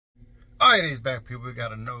All right, these back people, we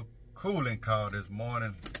got a no cooling call this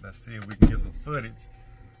morning. Let's see if we can get some footage.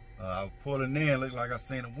 I was pulling in, looked like I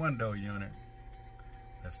seen a window unit.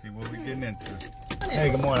 Let's see what we're getting into.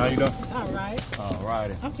 Hey, good morning. How you doing? All right. All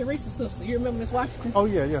righty. I'm Teresa's sister. You remember Miss Washington? Oh,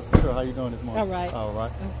 yeah, for sure. How you doing this morning? All right. All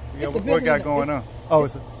right. Yeah, It's the what got building going on? Oh,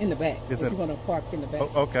 it's in the back. Is if it? you want to park in the back.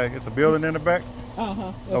 Oh, okay. It's a building in the back?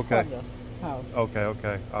 Uh-huh. Okay. Part of the house.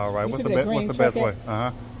 Okay. All right. You What's see the that what's the green best way?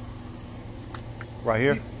 truck Right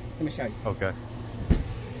here? Let me show you. Okay.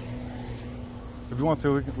 If you want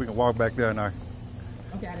to, we can walk back there now.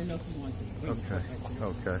 Okay, I didn't know if you wanted to.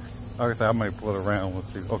 Okay. Like I said, I might pull it around. We'll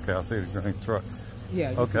see. Okay, I see the green truck.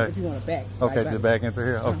 Yeah. Okay. If you want to back. Okay, just back into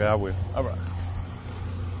here? Okay, I will. All right.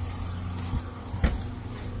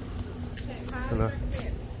 Hello.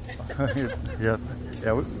 yeah.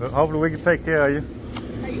 Hopefully we can take care of you.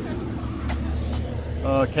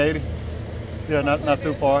 Katie. Yeah, not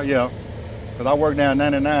too far. Yeah, because I work down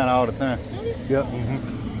 99 all the time. Yep.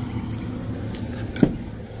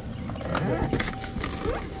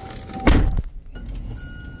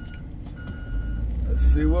 Let's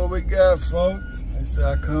see what we got, folks. They say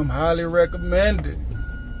I come highly recommended.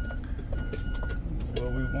 That's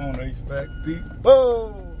what we want, HVAC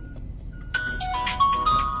people.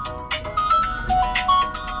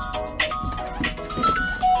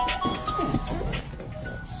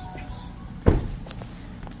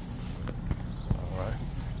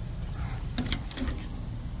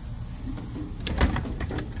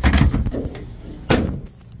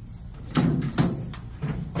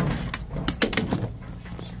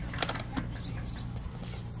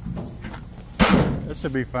 That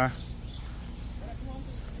should be fine.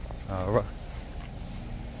 All right.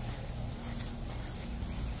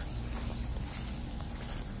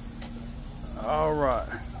 All right.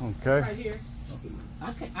 Okay. Right here.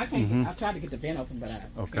 I can't. I tried to get the vent open, but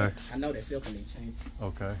I know that filter needs changed.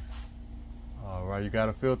 Okay. All right. You got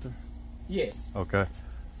a filter? Yes. Okay.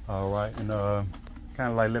 All right. And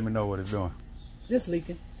kind of like let me know what it's doing. Just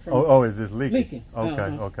leaking. Oh, is this leaking? Leaking. Okay.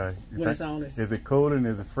 Okay. When it's on, Is it cooling?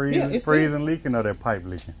 Is it freezing? Yeah, it's freezing, leaking, or that pipe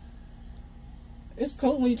leaking? It's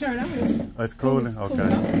cold when you turn it on. It's cooling.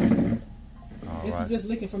 Okay. This is just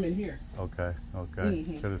leaking from in here. Okay.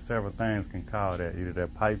 Because several things can cause that. Either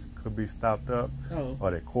that pipe could be stopped up, or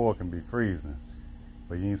that core can be freezing.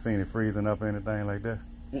 But you ain't seen it freezing up or anything like that?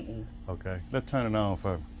 Okay. Let's turn it on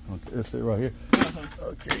first. Okay, let's sit right here.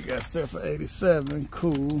 Okay, you got it set for 87.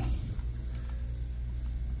 Cool.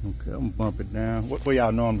 Okay, I'm gonna bump it down. What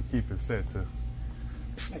y'all normally keep it set to?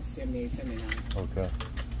 Like 78, 79. Okay.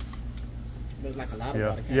 Looks like a lot of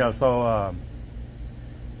water. Yeah, so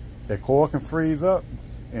that core can freeze up,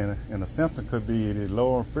 and the symptom could be either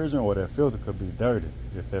lower refrigerant or that filter could be dirty.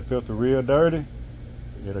 If that filter real dirty,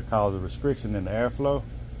 it'll cause a restriction in the airflow,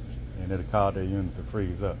 and it'll cause that unit to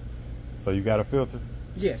freeze up. So you got a filter?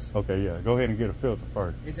 Yes. Okay, yeah. Go ahead and get a filter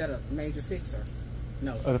first. Is that a major fix or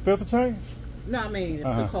no? The filter change? No, I mean if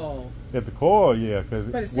the coil. If the coil, yeah, because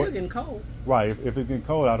but it's still getting cold. Right. If it's getting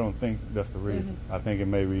cold, I don't think that's the reason. I think it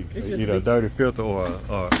may be either a dirty filter or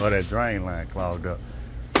that drain line clogged up.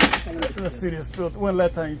 Let's see this filter. When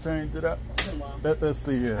last time you changed it up? Let's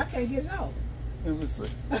see here. I can't get it out. Let me see.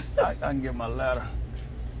 I can get my ladder.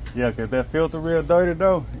 Yeah, because that filter real dirty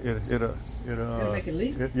though, it'll make it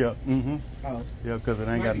leak? Yeah. Oh. Yeah, because it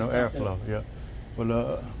ain't got no airflow. Yeah.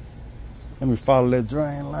 Well, let me follow that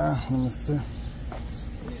drain line. Let me see.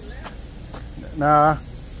 Nah.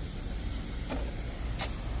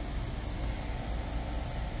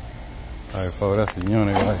 All right, folks, that's the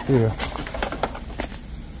unit right here.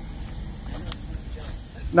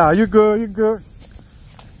 Nah, you good, you good.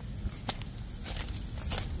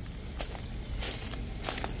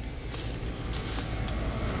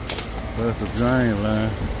 So that's the drain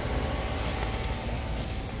line.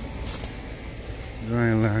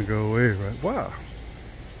 Drain line go away, right? Wow.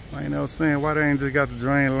 I ain't never saying why they ain't just got the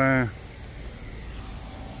drain line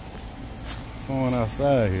going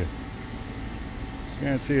outside here.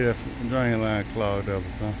 Guarantee that drain line clogged up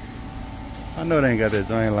or something. I know they ain't got that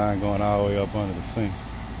drain line going all the way up under the sink.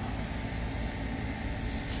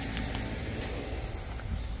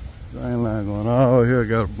 Drain line going all here,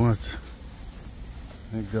 got a bunch.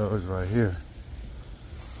 It goes right here.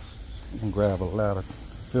 You can grab a ladder.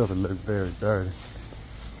 Filter looks very dirty.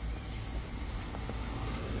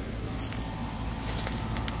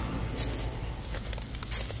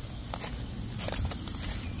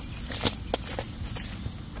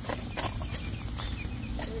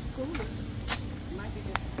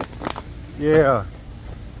 Yeah.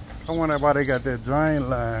 I wonder why they got that drain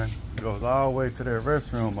line goes all the way to their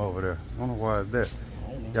restroom over there. I wonder why it's that.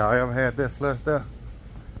 Y'all ever had that flushed out?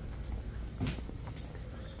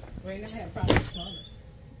 We ain't never had a problem with the toilet.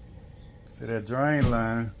 See that drain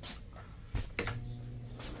line?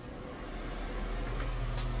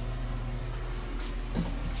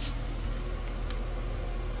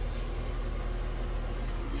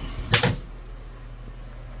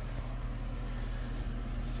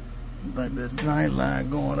 Like that drain line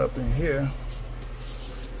going up in here.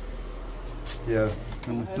 Yeah,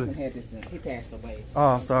 let me see. Had this he passed away. Oh,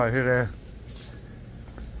 I'm sorry to hear that.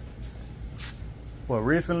 What,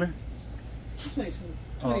 recently?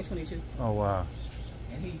 2022. Oh, wow.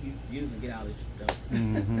 And he used to get all this stuff.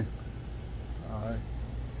 Mm-hmm. All right.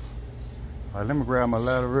 All right, let me grab my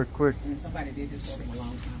ladder real quick. And somebody did this for him a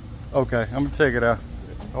long time ago. Okay, I'm gonna check it out.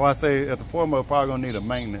 Oh, I say at the foremost, probably gonna need a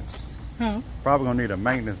maintenance. Huh? Probably gonna need a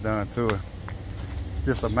maintenance done to it.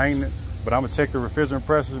 Just a maintenance. But I'm gonna check the refrigerant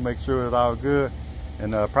pressure to make sure it's all good.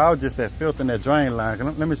 And probably just that filter in that drain line.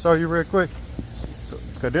 Let me show you real quick.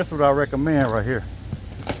 Cause this is what I recommend right here.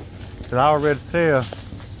 Cause I already tell.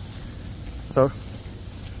 So.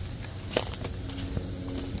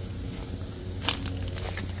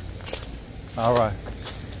 All right.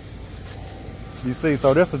 You see,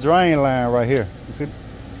 so that's the drain line right here. You see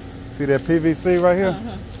that PVC right here?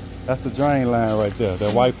 That's the drain line right there.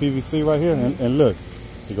 That white PVC right here. And look,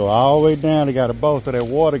 you go all the way down. They got a boat, so that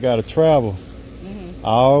water got to travel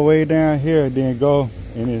all the way down here, and then go,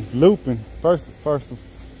 and it's looping. First,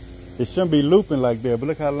 it shouldn't be looping like that, but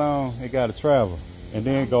look how long it got to travel, and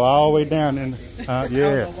then go all the way down. And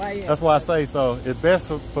yeah, that's why I say so. It's best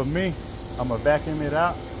for me. I'm gonna vacuum it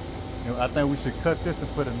out. And I think we should cut this and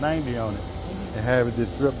put a 90 on it and have it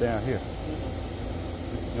just drip down here.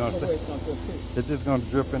 You know what I'm saying? It's just gonna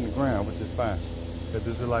drip in the ground, which is fine. Cause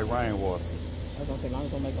this is like rainwater. I was gonna say, long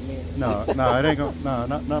as don't make a mess. No, it ain't gonna.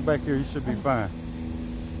 No, not back here. You should be fine.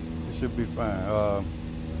 You should be fine.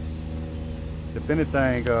 If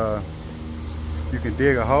anything, you can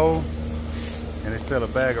dig a hole, and they sell a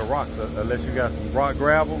bag of rocks. Unless you got some rock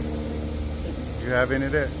gravel, you have any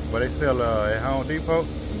of that? But they sell at Home Depot.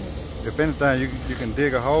 If anything, you can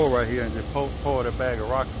dig a hole right here and just pour that bag of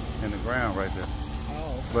rocks in the ground right there.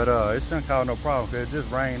 Oh. But it shouldn't cause no problem because it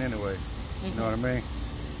just rain anyway. You know what I mean?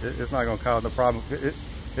 It's not gonna cause no problem.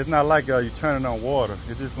 It's not like you turning on water.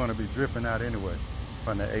 It's just gonna be dripping out anyway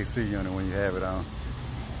from the AC unit when you have it on.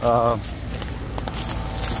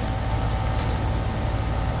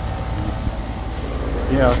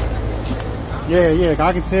 Yeah,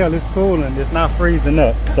 I can tell it's cooling. It's not freezing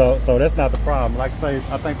up, so that's not the problem. Like I say,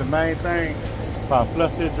 I think the main thing, if I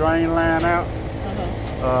flush this drain line out,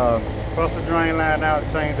 flush the drain line out,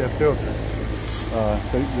 change that filter. I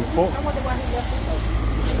wonder why he left it.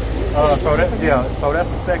 So that's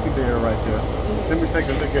the secondary right there. Let me take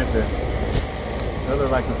a look at that. That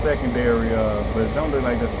looks like the secondary, but it don't look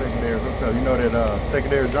like the secondary hotel. You know that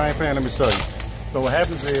secondary drain pan? Let me show you. So what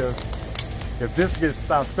happens is, if this gets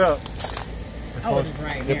stopped up, it's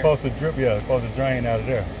supposed to drip, it's supposed to drain out of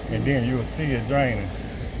there. And then you'll see it draining.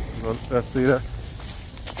 So let's see that.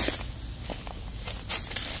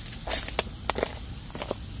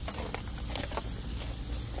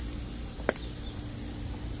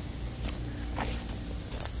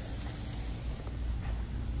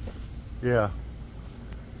 Yeah.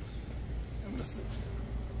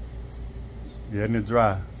 Yeah, and it's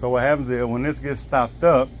dry. So what happens is when this gets stopped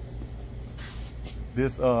up,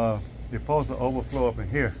 this it's supposed to overflow up in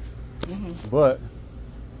here. But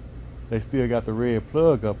they still got the red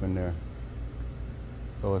plug up in there.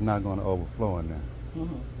 So it's not going to overflow in there.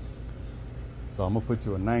 So I'm gonna put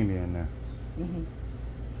you a 90 in there.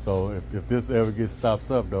 So if this ever gets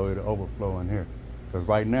stopped up though, it'll overflow in here. Because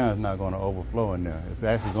right now it's not going to overflow in there. It's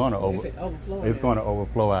actually going to it's going to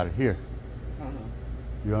overflow out of here.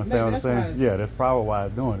 You understand what I'm saying? Yeah, that's probably why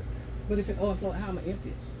it's doing it. But if it overflows, how am I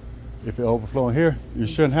empty? If it overflow in here, you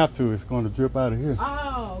shouldn't have to. It's going to drip out of here.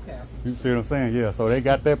 Oh, okay. You see what I'm saying? Yeah. So they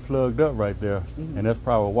got that plugged up right there, and that's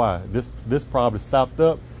probably why. This probably stopped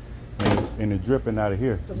up, and it's dripping out of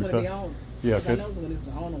here. Because when it be on. Yeah. I know when it's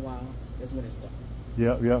on a while, that's when it stopped.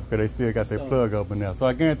 Yeah. Because they still got their plug up in there. So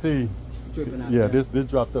I guarantee you. Yeah, this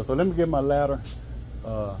dropped up. So let me get my ladder.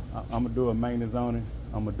 I'm gonna do a maintenance on it.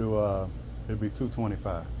 I'm gonna do it'll be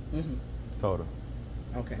 $225 total.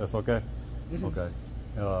 Okay. That's okay. Okay.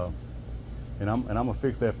 And I'm gonna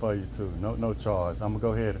fix that for you too. No charge. I'm gonna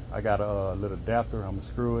go ahead. I got a little adapter. I'm gonna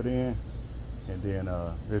screw it in, and then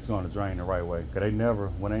it's gonna drain the right way. Cause they never,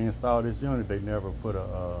 when they installed this unit, they never put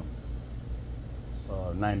a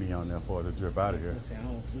 90 on there for it to drip out of here. I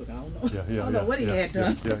don't know. Yeah. I don't know what he had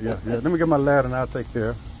done. Yeah. Let me get my ladder and I'll take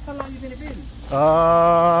care. How long you been in business?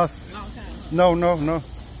 Long time. No.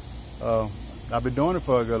 I've been doing it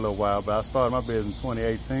for a good little while, but I started my business in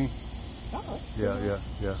 2018. Oh, yeah.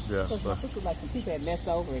 So my sister, like some people had messed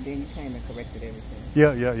over, and then you came and corrected everything.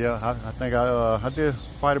 Yeah. I think I did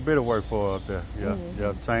quite a bit of work for her up there.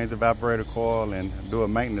 Yeah. Change the evaporator coil and do a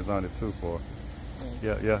maintenance on it too for her.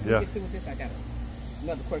 Yeah. Get through with this. I got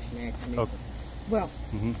another question to ask. Okay. Well,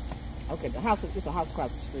 okay, the house is just a house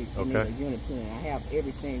across the street. You need a unit put in. I have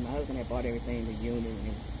everything. My husband had bought everything, the unit,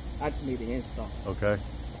 and I just need to install. Okay.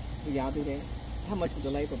 Do y'all do that? How much would the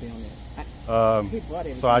labor be on that?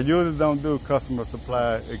 So I usually don't do customer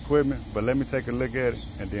supply equipment, but let me take a look at it,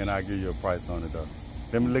 and then I'll give you a price on it though.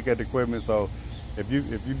 Let me look at the equipment. So if you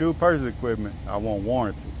do purchase equipment, I want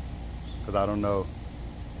warranty, because I don't know.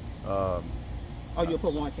 Oh, you'll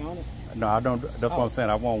put warranty on it? No, I don't. That's what I'm saying.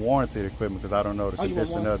 I want warranty equipment because I don't know the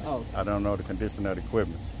condition of. I don't know the condition of the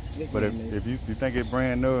equipment. But if you think it's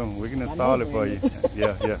brand new, we can install it for you.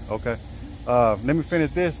 Yeah. Okay. Let me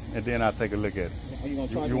finish this, and then I'll take a look at it. Are you gonna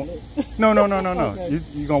charge me? No. Okay.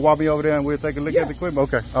 You gonna walk me over there and we'll take a look at the equipment?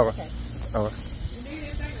 Okay. All right. Okay. All right. You need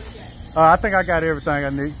anything? I think I got everything I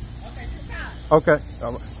need. Okay.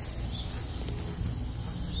 All right.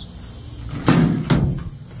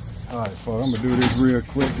 All right, folks. I'm gonna do this real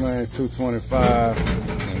quick, man. 225,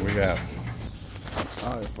 and we got.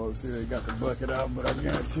 All right, folks. See, they got the bucket out, but I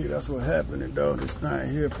guarantee that's what happened. Though this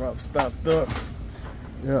thing here probably stopped up.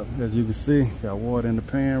 Yep, as you can see, got water in the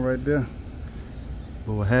pan right there.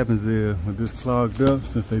 But what happens is when this clogged up,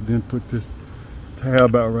 since they didn't put this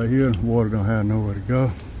tab out right here, the water don't have nowhere to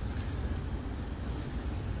go.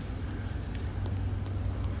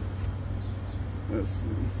 Let's see.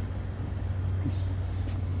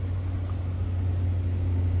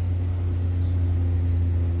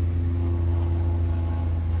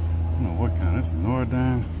 I don't know what kind. That's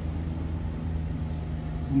Nordyne.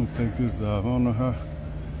 I'm gonna take this off. I don't know how.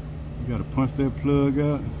 You gotta punch that plug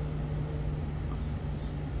out.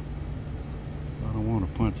 I don't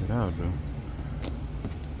want to punch it out though.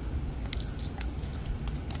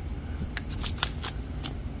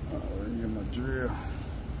 Get my drill.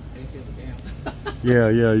 Yeah.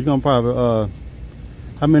 You're gonna probably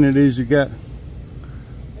how many of these you got?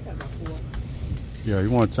 I got about 4. Yeah, you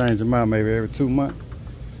want to change them out maybe every 2 months.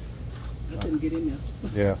 I couldn't get in there.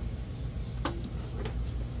 Yeah.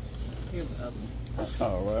 Here's the other one.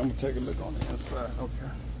 All right, I'm gonna take a look on the inside. Okay.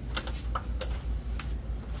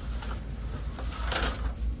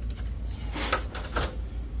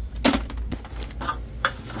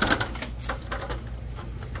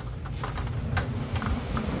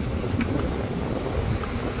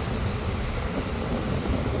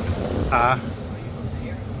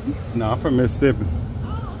 No, I'm from Mississippi.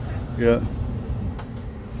 Oh, okay. Yeah.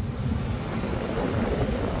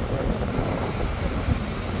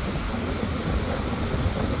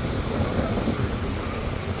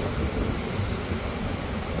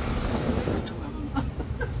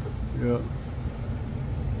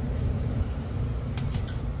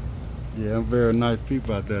 Yeah, I'm very nice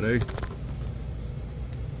people out there, eh?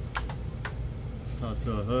 Talk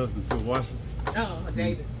to her husband, to Washington. Oh,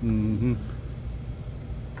 David. Mm-hmm.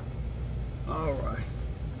 All right.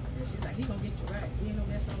 And she's like, he gonna get you right. He ain't gonna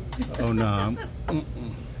mess on you. Oh, no. I'm,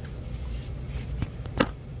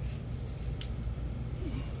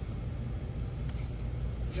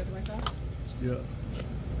 You got the right size? Yeah.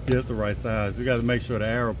 Yeah, it's the right size. We got to make sure the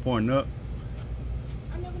arrow pointing up.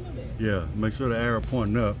 I never knew that. Yeah, make sure the arrow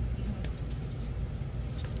pointing up.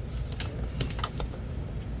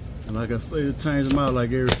 And like I say, change them out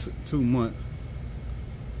like every 2 months.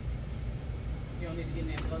 You don't need to get in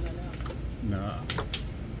there and blow nothing out? Nah.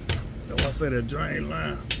 That's why I say that drain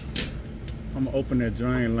line. I'm gonna open that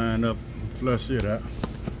drain line up and flush it out.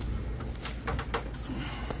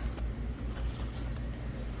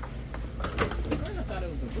 First I thought it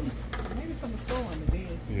was a roof. Maybe from the storm, and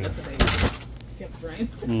then yesterday kept draining.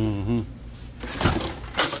 Mm-hmm.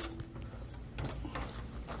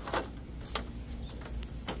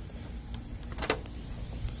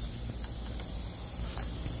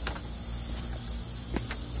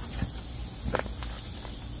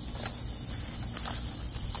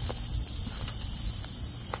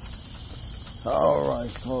 All right,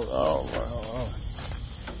 folks. All right.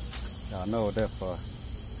 Y'all know what that's for. I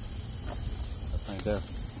think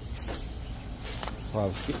that's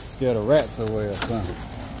probably scared of rats away or something.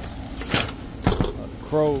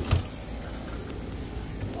 Crows.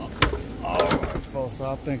 All right, folks. So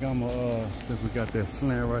I think I'm gonna, since we got that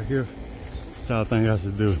slant right here, what y'all think I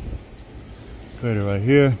should do? Cut it right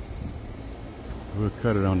here. We'll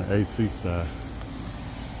cut it on the AC side.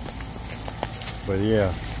 But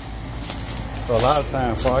yeah. So a lot of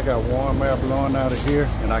times, I got warm air blowing out of here,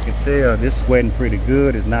 and I can tell this sweating pretty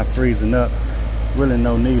good. It's not freezing up. Really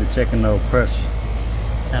no need of checking no pressure.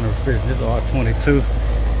 kind of refrigerator. This is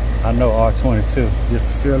R22. I know R22. Just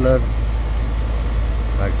the feel of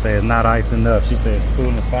it. Like I say, it's not ice enough. She said it's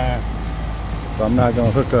cooling fine. So I'm not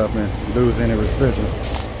gonna hook up and lose any refrigerant.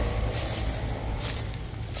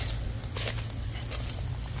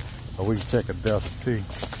 But we can check a Delta T.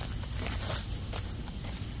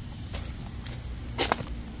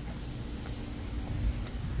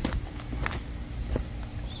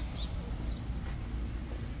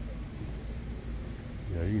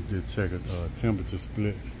 Yeah, you can just check a temperature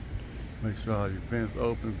split. Make sure all your vents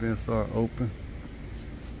open, vents are open.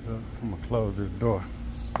 I'm gonna close this door.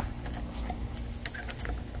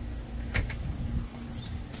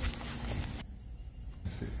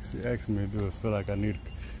 She asked me to do it, feel like I need it.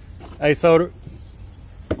 Hey, Soda.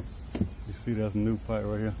 You see that's a new pipe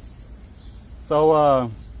right here.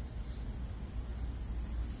 So,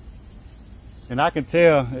 and I can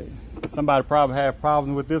tell somebody probably had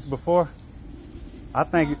problems with this before. I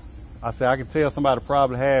think, I can tell somebody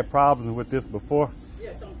probably had problems with this before.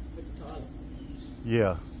 Yeah, something with the toilet.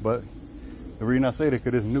 Yeah, but the reason I say that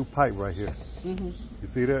because this new pipe right here. You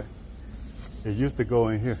see that? It used to go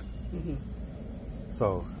in here.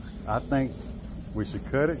 So I think we should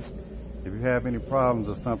cut it. If you have any problems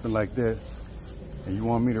or something like that, and you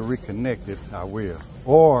want me to reconnect it, I will.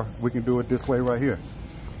 Or we can do it this way right here.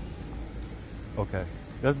 Okay,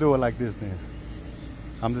 let's do it like this then.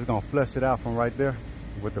 I'm just gonna flush it out from right there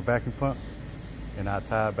with the vacuum pump, and I'll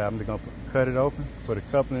tie it back. I'm just gonna cut it open, put a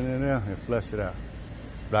coupling in there, and flush it out.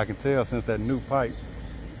 But I can tell since that new pipe,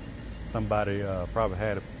 somebody probably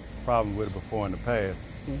had a problem with it before in the past.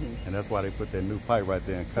 And that's why they put that new pipe right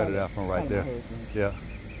there and cut it out from right there. Yeah.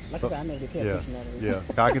 Like I said, I never pay attention to that.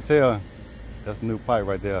 Yeah, I can tell that's new pipe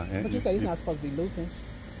right there. And but you say it's not supposed to be looping?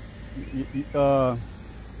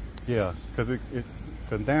 Yeah, because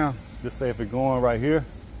cause now, just say if it's going right here,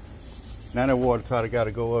 now that water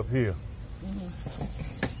gotta go up here.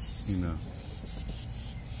 You know.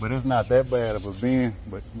 But it's not that bad of a bend,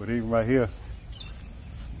 but even right here,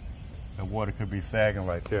 the water could be sagging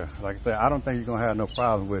right there. Like I said, I don't think you're gonna have no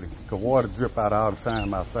problem with it. Cause water drip out all the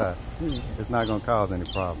time outside. It's not gonna cause any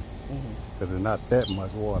problem. Cause it's not that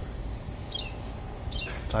much water.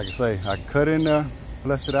 Like I say, I can cut in there,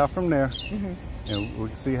 flush it out from there, and we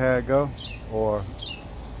can see how it go. Or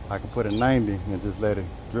I can put a 90 and just let it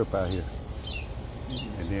drip out here.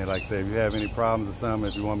 And then, like I say, if you have any problems or something,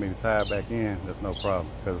 if you want me to tie it back in, that's no problem.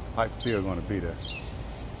 Cause the pipe's still gonna be there.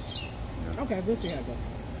 Yeah. Okay, we'll see how it goes.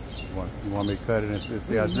 You want me to cut it and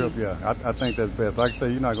see how it drip? Yeah, I think that's best. Like I say,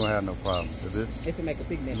 you're not gonna have no problem. If it make a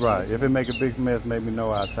big mess. Right. If it make a big mess, let me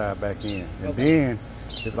know. I'll tie it back in. And then,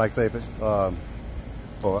 if like say, if it,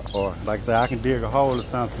 or like I say, I can dig a hole or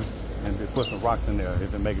something and just put some rocks in there if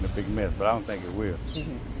it's making a big mess. But I don't think it will.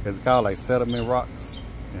 It's called like sediment rocks,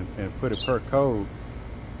 and put it per code.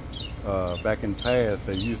 Back in the past,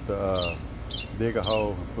 they used to dig a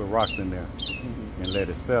hole and put rocks in there and let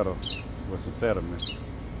it settle with some sediment.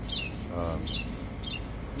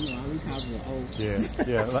 You know, all these houses are old.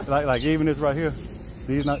 Yeah. Like even this right here.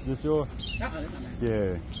 These not just yours?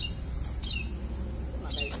 Yeah.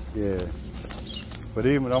 Yeah. But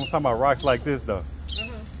even I'm talking about rocks like this though.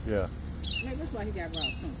 Yeah. Maybe that's why he got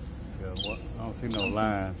rocks, huh? Yeah. Well, I don't see no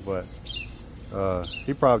line, but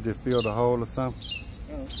he probably just filled a hole or something.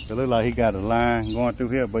 It look like he got a line going through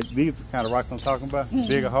here, but these are the kind of rocks I'm talking about.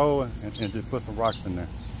 Dig a hole and just put some rocks in there.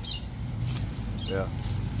 Yeah.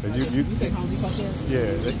 You say Home Depot there?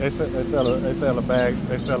 Yeah, they sell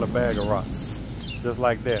a bag of rocks, just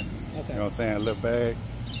like that. Okay. You know what I'm saying? A little bag.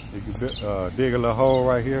 You can dig a little hole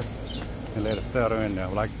right here and let it settle in there.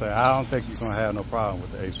 Like I say, I don't think you're gonna have no problem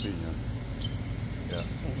with the AC. You know? Yeah.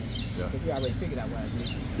 Yeah. Because you already figured out what it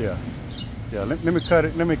is. Yeah. Yeah. Let me cut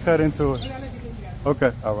it. Let me cut into it.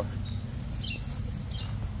 Okay. All right.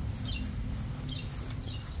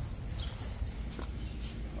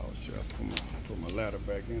 Put my ladder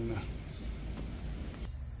back in there.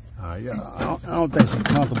 Yeah, I don't think she's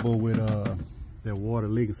comfortable with that water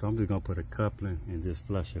leaking, so I'm just gonna put a coupling and just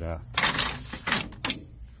flush it out.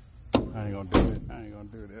 I ain't gonna do it. I ain't gonna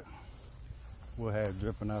do that. We'll have it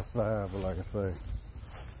dripping outside, but like I say,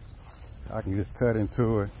 I can just cut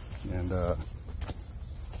into it and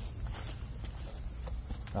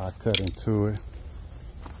I'll cut into it.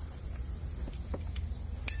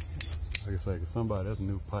 Like I say, cause that's a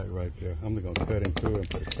new pipe right there. I'm just gonna cut into it and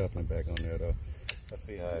put a coupling back on there though. Let's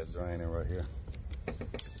see how it's draining right here.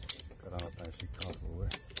 Cause I don't think she's comfortable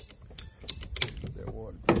with that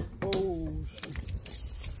water. Oh shit.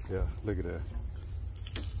 Yeah, look at that.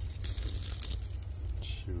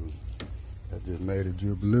 Shoot. That just made it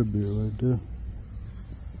drip a little bit right there.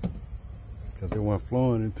 Because it wasn't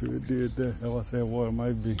flowing until it did that. That's why I said water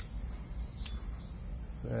might be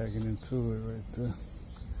sagging into it right there.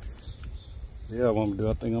 Yeah, what I'm gonna do,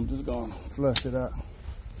 I think I'm just gonna flush it out.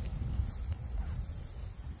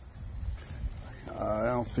 I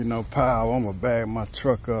don't see no power. I'm gonna bag my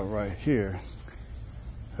truck up right here.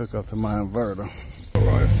 Hook up to my inverter. All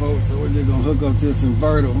right, folks, so we're just gonna hook up to this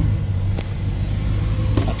inverter.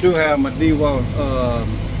 I do have my DeWalt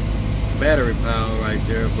battery power right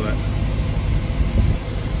there, but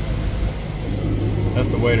that's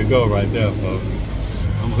the way to go right there, folks.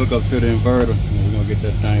 I'm gonna hook up to the inverter and we're gonna get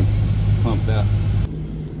that thing pumped out.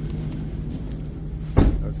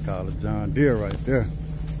 That's called a John Deere right there.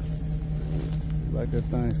 Like that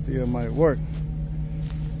thing still might work.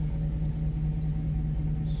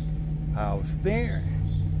 Power steering.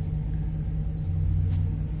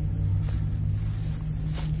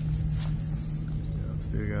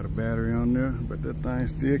 Still got a battery on there, but that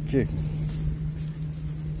thing's still kicking.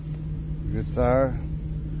 Good tire.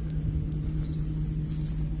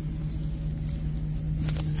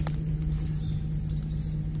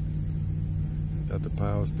 Got the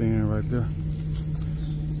power steering right there.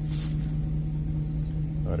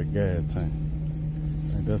 Or the gas tank.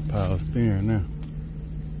 I think that's power steering now.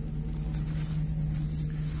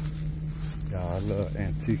 Y'all, I love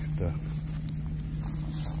antique stuff.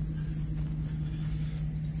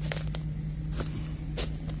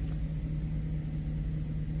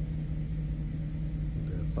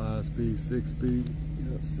 That 5-speed, 6-speed,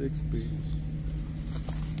 yeah, 6-speed.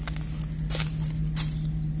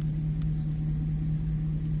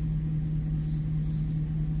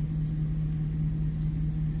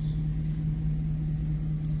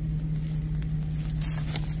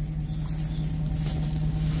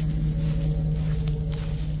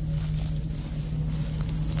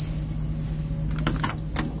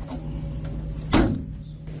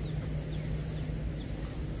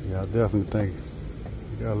 Yeah, I definitely think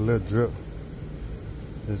you got a little drip.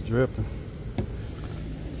 It's dripping.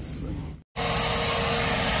 So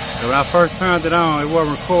when I first turned it on, it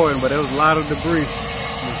wasn't recording, but there was a lot of debris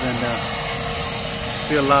was in there.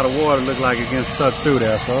 Still a lot of water looked like it getting sucked through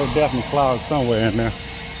there, so it was definitely clogged somewhere in there.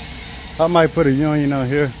 I might put a union on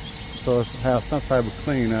here so it has some type of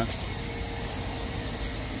clean up.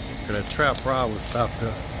 Cause that trap probably stopped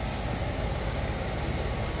there.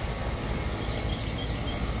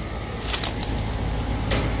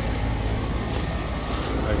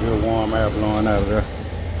 Good warm air blowing out of there.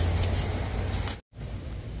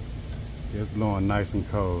 It's blowing nice and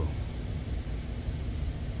cold.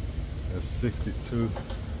 That's 62.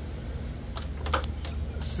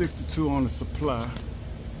 62 on the supply.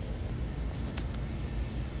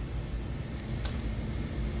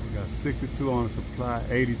 We got 62 on the supply,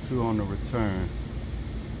 82 on the return.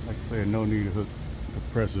 Like I said, no need to hook the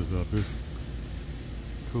pressures up. It's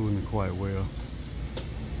cooling quite well.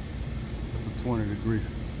 That's a 20 degrees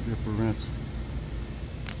differential.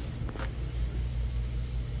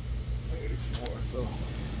 84, so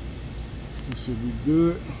it should be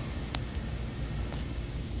good.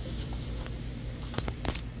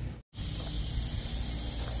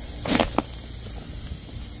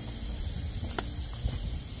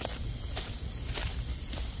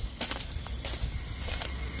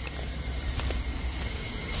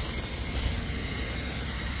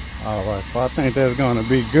 All right, so I think that's gonna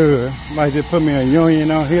be good. Might just put me a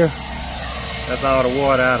union on here. That's all the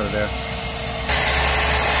water out of there.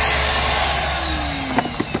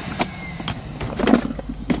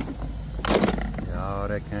 Yeah, all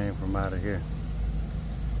that came from out of here.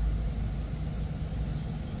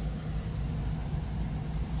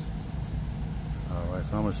 All right,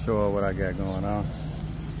 so I'm gonna show her what I got going on. All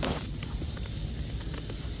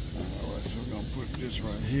right, so we're gonna put this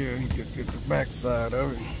right here and get the back side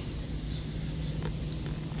of it.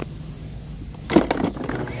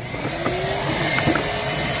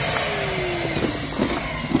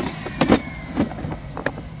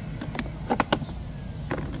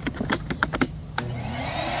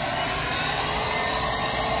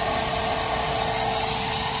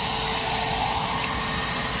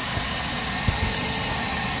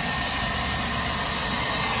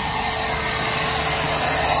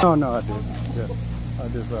 No, I did. Yeah, I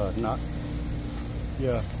just knocked.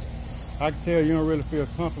 Yeah, I can tell you don't really feel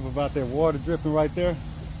comfortable about that water dripping right there.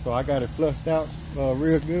 So I got it flushed out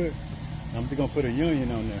real good. I'm just gonna put a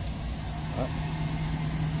union on there.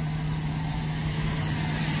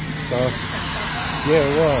 So yeah,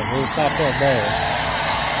 it was popped up bad.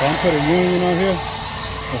 So I'm putting a union on here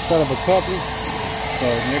instead of a coupling. So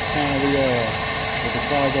next time we if it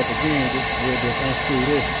clogs up again, we'll just unscrew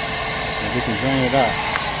this and we can drain it out.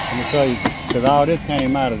 Let me show you, because all this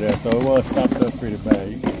came out of there, so it was stopped up pretty bad.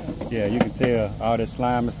 Yeah, you can tell all this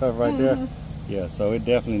slime and stuff right there. Yeah, so it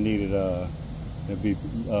definitely needed to be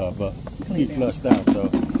flushed out. So,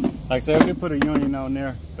 like I said, we put a union on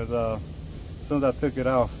there because as soon as I took it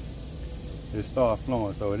off, it started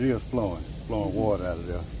flowing. So it is flowing water out of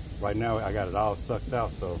there. Right now, I got it all sucked out,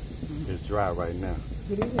 so it's dry right now.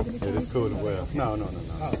 It is cooling well. No.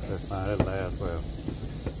 That's fine. That lasts well.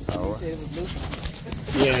 All right.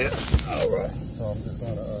 Yeah. All right. So I'm just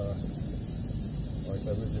gonna like I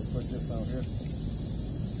said, we just put this on here.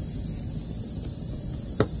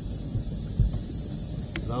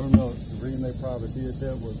 I don't know. The reason they probably did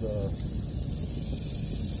that was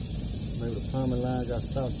maybe the plumbing line got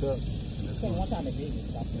stopped up. And that's going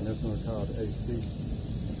to cause the AC to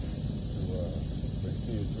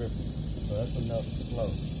see it dripping. So that's enough to flow.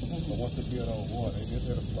 But once it gets on water,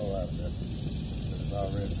 it'll flow out of there. It's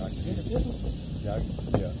already, I can hear it. Yeah.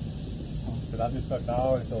 Because I just sucked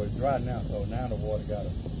all it, so it's dry now. So now the water got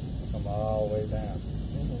to come all the way down.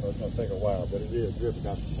 So it's going to take a while, but it is dripping.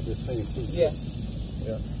 I just seen it too. Yeah.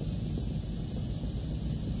 Yeah.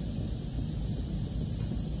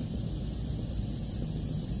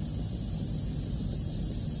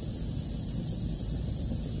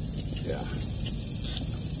 Yeah.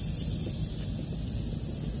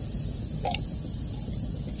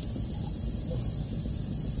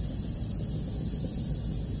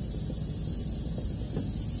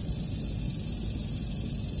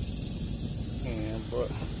 And but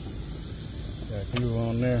got you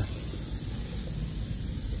on there.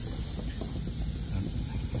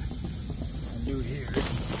 I do hear it.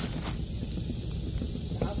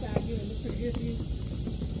 Outside here, look pretty good to you?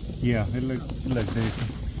 Yeah, it looks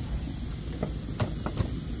decent.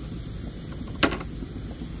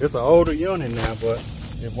 It's an older unit now, but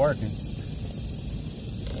it's working.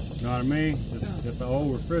 You know what I mean? It's an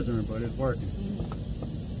old refrigerant, but it's working.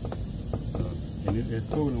 And it's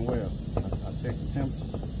cooling well. I checked the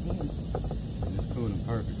temperature, and it's cooling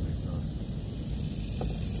perfectly. So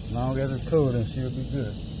as long as it's cool, then she'll be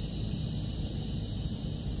good.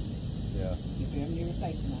 Yeah. If you're ever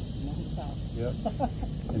replacing it, you know who to call. Yep.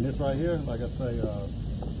 And this right here, like I say,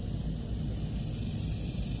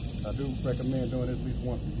 I do recommend doing it at least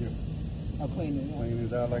once a year. I'll clean it out. Clean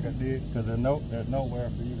it out like I did, because there's nowhere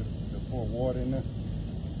for you to pour water in there,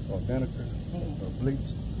 or vinegar, or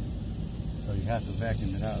bleach. So you have to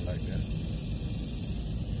vacuum it out like that.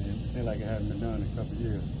 And it seems like it hasn't been done in a couple of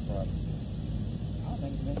years, probably. I don't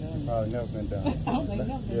think it's been done. It's probably never been done. I don't think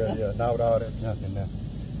nothing. Yeah, not with all that junk in there.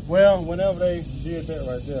 Well, whenever they did that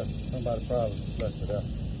right there, somebody probably flushed it out.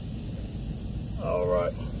 All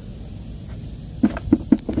right.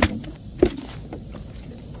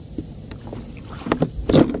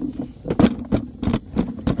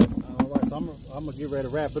 I'm gonna get ready to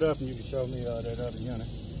wrap it up, and you can show me that other unit.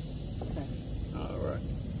 Okay. All right.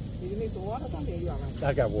 Do you need some water or something? Or you all right?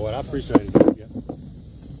 I got water. I appreciate it. Yeah.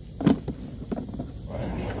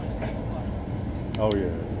 Oh yeah.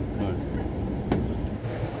 Nice.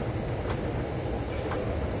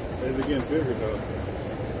 It's getting bigger though.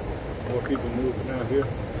 More people moving out here.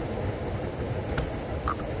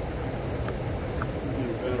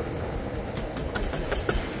 Getting better.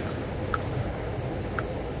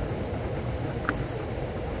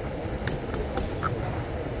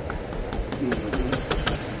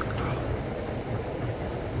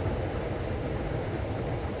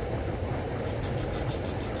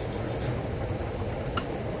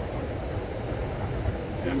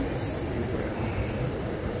 Let me see here.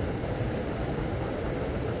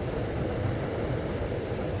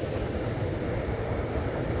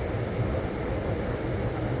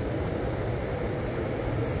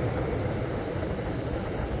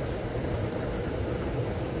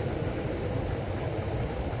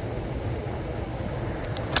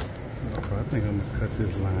 I think I'm gonna cut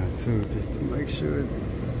this line too, just to make sure it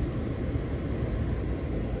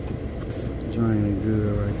draining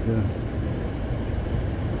good right there.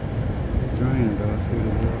 Draining though, I see the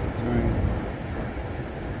water draining.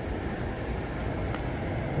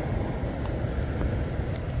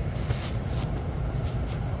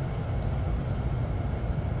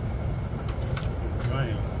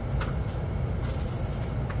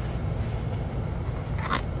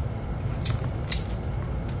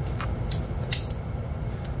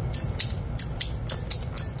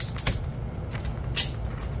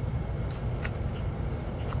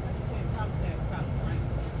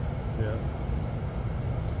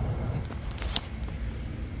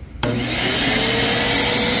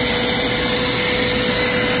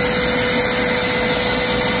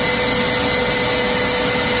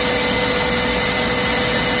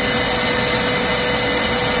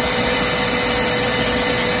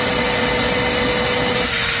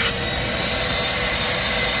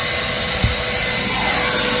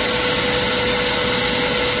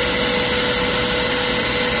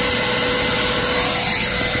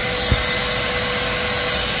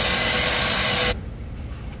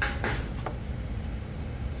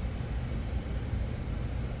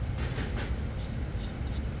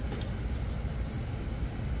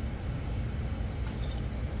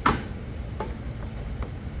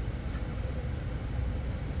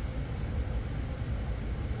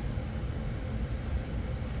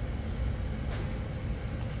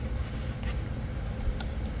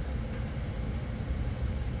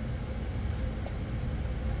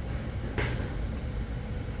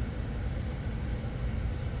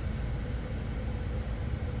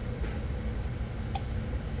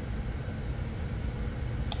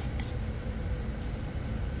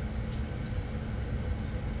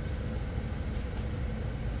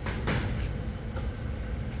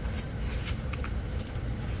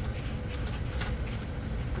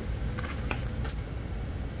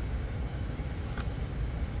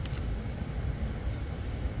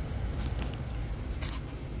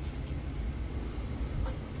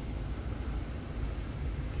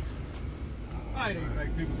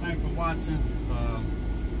 Alright, people, thanks for watching.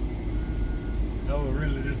 That was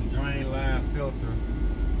really just a drain line filter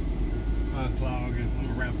unclogging. I'm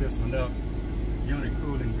gonna wrap this one up. Unit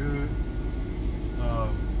cooling good.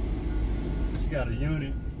 She got a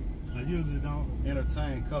unit. I usually don't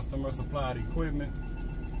entertain customer supplied equipment,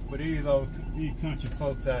 but these country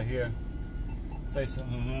folks out here say her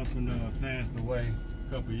husband passed away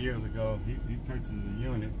a couple years ago. He purchased a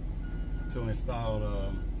unit to install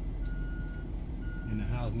in the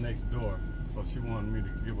house next door. So she wanted me to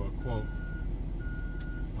give her a quote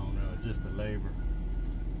on just the labor.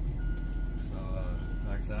 So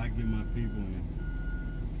like I said, I get my people and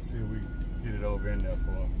see if we can get it over in there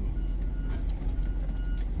for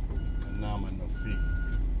a nominal fee.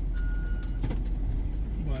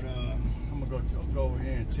 But I'm gonna go over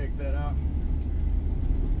here and check that out.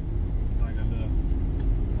 Like a little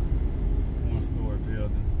one-story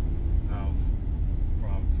building, house,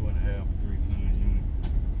 probably 2.5 or 3-ton unit.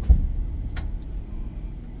 So,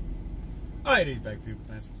 all right, these back people,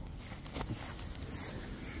 thanks for watching.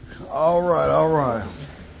 All right.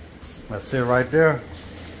 That's it right there.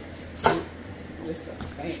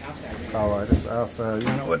 All right, this is outside. You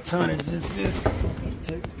know what tonnage is this?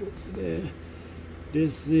 Take a picture there.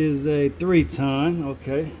 This is a 3-ton.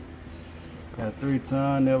 Okay. Got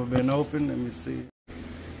 3-ton, never been opened. Let me see.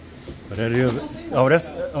 But that is. Oh, that's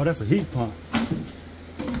a heat pump.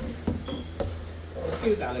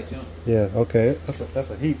 Excuse all that junk. Yeah. Okay. That's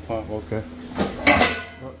a heat pump. Okay.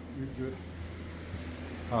 Oh, you good?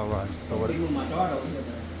 All right. So what? My daughter over here.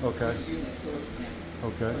 Okay.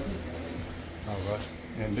 Okay. All right.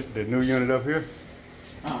 And the new unit up here?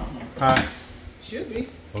 Huh? Should be.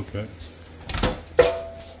 Okay.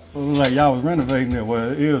 So it looks like y'all was renovating it.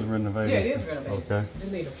 Well, it is renovated. Yeah, it is renovated. Okay.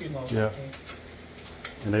 Just need a few more. Yeah.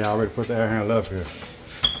 And they already put the air handle up here.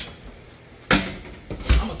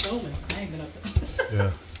 I'm assuming. I ain't been up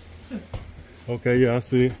there. Yeah. Okay, yeah, I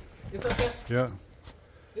see it. It's up there? Yeah.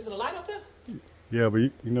 Is it a light up there? Yeah, but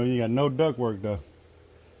you know you got no duct work though.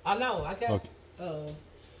 I know. I got. Okay.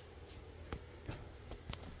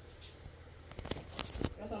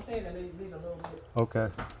 That's what I'm saying. That they need a little bit. Okay.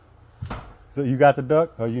 So you got the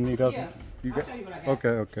duct, or you need us? Yeah. You I'll tell you what I got.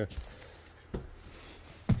 Okay.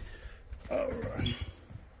 All right.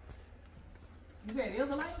 You said there's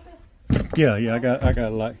a light up there? Yeah, I got a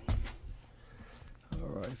light. All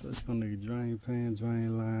right, so it's gonna need drain pan,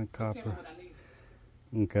 drain line, copper. Tell me what I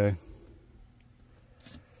need. Okay.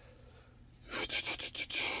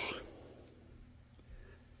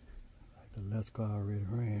 The electrical already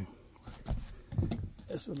ran.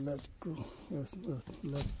 That's electrical. That's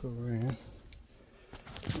electrical ran.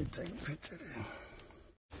 Let me take a picture of that.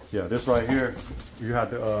 Yeah, this right here, you have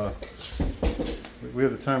to, we'll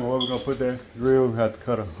determine what we're gonna put there. Drill, we have to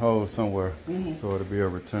cut a hole somewhere so it'll be a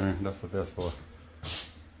return. That's what that's for.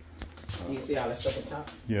 You see all that stuff at the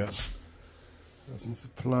top? Yeah. Got some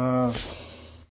supplies.